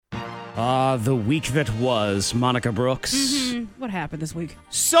The week that was, Monica Brooks. What happened this week?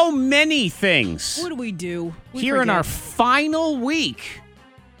 So many things. What do we do? Here in our final week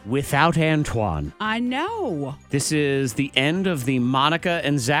without Antoine. I know. This is the end of the Monica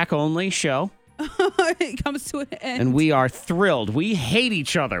and Zach only show. It comes to an end. And we are thrilled. We hate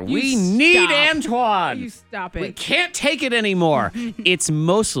each other. We need Antoine. You stop it. We can't take it anymore. It's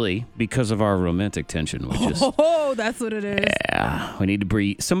mostly because of our romantic tension, which is... Oh, that's what it is. Yeah, we need to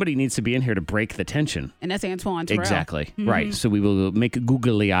breathe. Somebody needs to be in here to break the tension. And that's Antoine Terrell. Exactly. Right. So we will make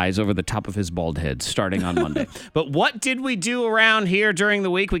googly eyes over the top of his bald head starting on Monday. But what did we do around here during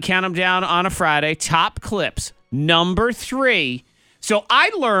the week? We count them down on a Friday. Top clips. Number 3. So I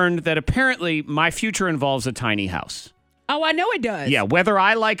learned that apparently my future involves a tiny house. Oh, I know it does. Yeah, whether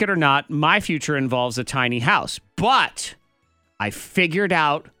I like it or not, my future involves a tiny house. But I figured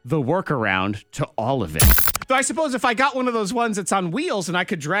out the workaround to all of it. So I suppose if I got one of those ones that's on wheels and I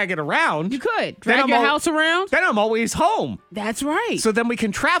could drag it around. You could. Drag your house around. Then I'm always home. That's right. So then we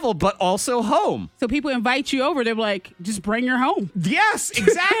can travel, but also home. So people invite you over. They're like, just bring your home. Yes,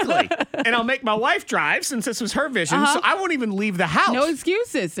 exactly. And I'll make my wife drive since this was her vision. So I won't even leave the house. No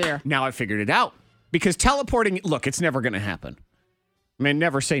excuses there. Now I figured it out. Because teleporting, look, it's never going to happen. I mean,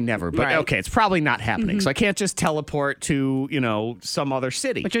 never say never, but okay, it's probably not happening. So I can't just teleport to, some other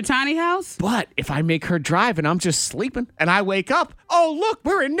city. But your tiny house? But if I make her drive and I'm just sleeping and I wake up, oh, look,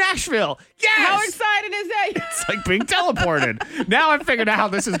 we're in Nashville. Yes! How excited is that? It's like being teleported. Now I've figured out how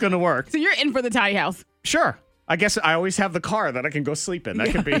this is going to work. So you're in for the tiny house? Sure. I guess I always have the car that I can go sleep in. That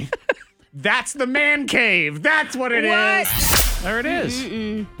could be... That's the man cave. That's what it is. There it is.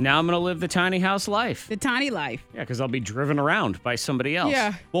 Now I'm going to live the tiny house life. The tiny life. Yeah, because I'll be driven around by somebody else.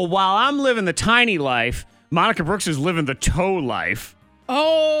 Yeah. Well, while I'm living the tiny life, Monica Brooks is living the toe life.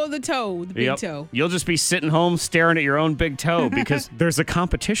 Oh, the toe. The big toe. You'll just be sitting home staring at your own big toe because there's a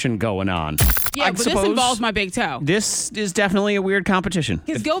competition going on. Yeah, but this involves my big toe. This is definitely a weird competition.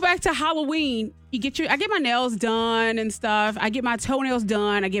 Because go back to Halloween, I get my nails done and stuff. I get my toenails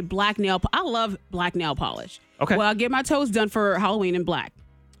done. I get black nail. I love black nail polish. Okay. Well, I get my toes done for Halloween in black.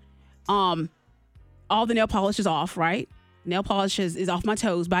 All the nail polish is off, right? Nail polish is off my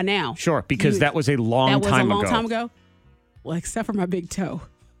toes by now. Sure, because that was a long time ago. Well, except for my big toe.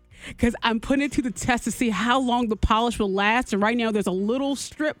 Because I'm putting it to the test to see how long the polish will last. And right now, there's a little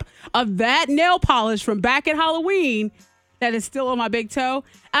strip of that nail polish from back at Halloween that is still on my big toe.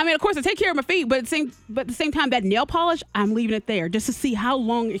 I mean, of course, I take care of my feet, but at the same time, that nail polish, I'm leaving it there just to see how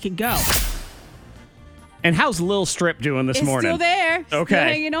long it can go. And how's Lil Strip doing this morning? It's still there. Okay. Still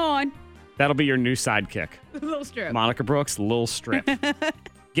hanging on. That'll be your new sidekick. Lil Strip. Monica Brooks, Lil Strip.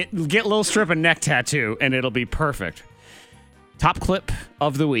 Get Lil Strip a neck tattoo, and it'll be perfect. Top clip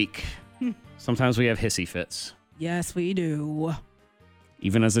of the week. Sometimes we have hissy fits. Yes, we do.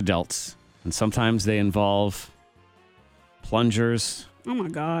 Even as adults. And sometimes they involve plungers. Oh, my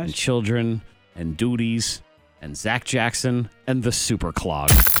gosh. And children and duties and Zach Jackson and the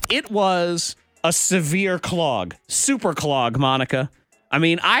SUPERCLOG. It was a severe clog. SUPERCLOG, Monica. I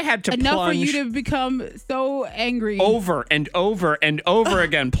mean, I had to Enough plunge. for you to become so angry. Over and over and over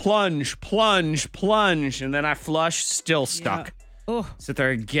again. Plunge, plunge, plunge. And then I flush, still stuck. Yeah. Sit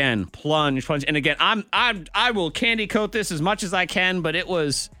there again, plunge, plunge. And again, I will candy coat this as much as I can, but it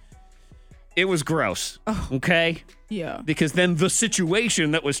was gross. Okay? Yeah. Because then the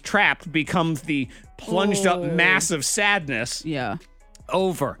situation that was trapped becomes the plunged up mass of sadness. Yeah.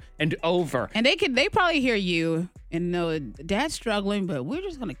 Over and over. And they probably hear you and know Dad's struggling, but we're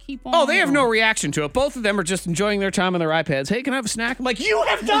just gonna keep on. Oh, they have no reaction to it. Both of them are just enjoying their time on their iPads. Hey, can I have a snack? I'm like, you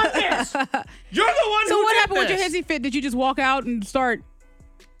have done this. You're the one who So what did happened this. with your hissy fit? Did you just walk out and start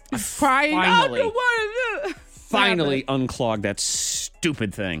crying? Finally. Oh, Finally unclogged that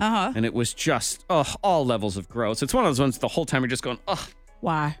stupid thing. And it was just all levels of gross. It's one of those ones the whole time you're just going,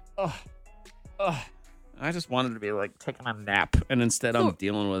 Why? I just wanted to be like taking a nap, and instead I'm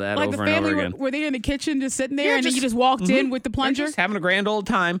dealing with that like over the and over family again. Were they in the kitchen just sitting there, Yeah, and then you just walked in with the plunger? They're just having a grand old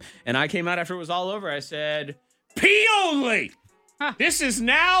time, and I came out after it was all over. I said, pee only. This is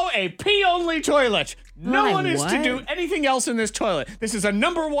now a pee only toilet. No one is to do anything else in this toilet. This is a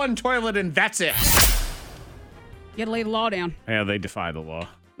number 1 toilet, and that's it. You gotta lay the law down. Yeah, they defy the law.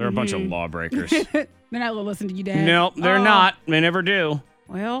 They're a bunch of lawbreakers. They're not gonna listen to you, Dad. No, they're not. They never do.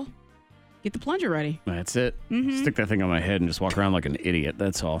 Well, get the plunger ready. That's it. Stick that thing on my head and just walk around like an idiot.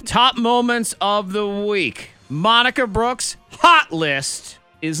 That's all. Top moments of the week. Monica Brooks' hot list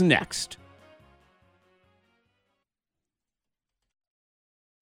is next.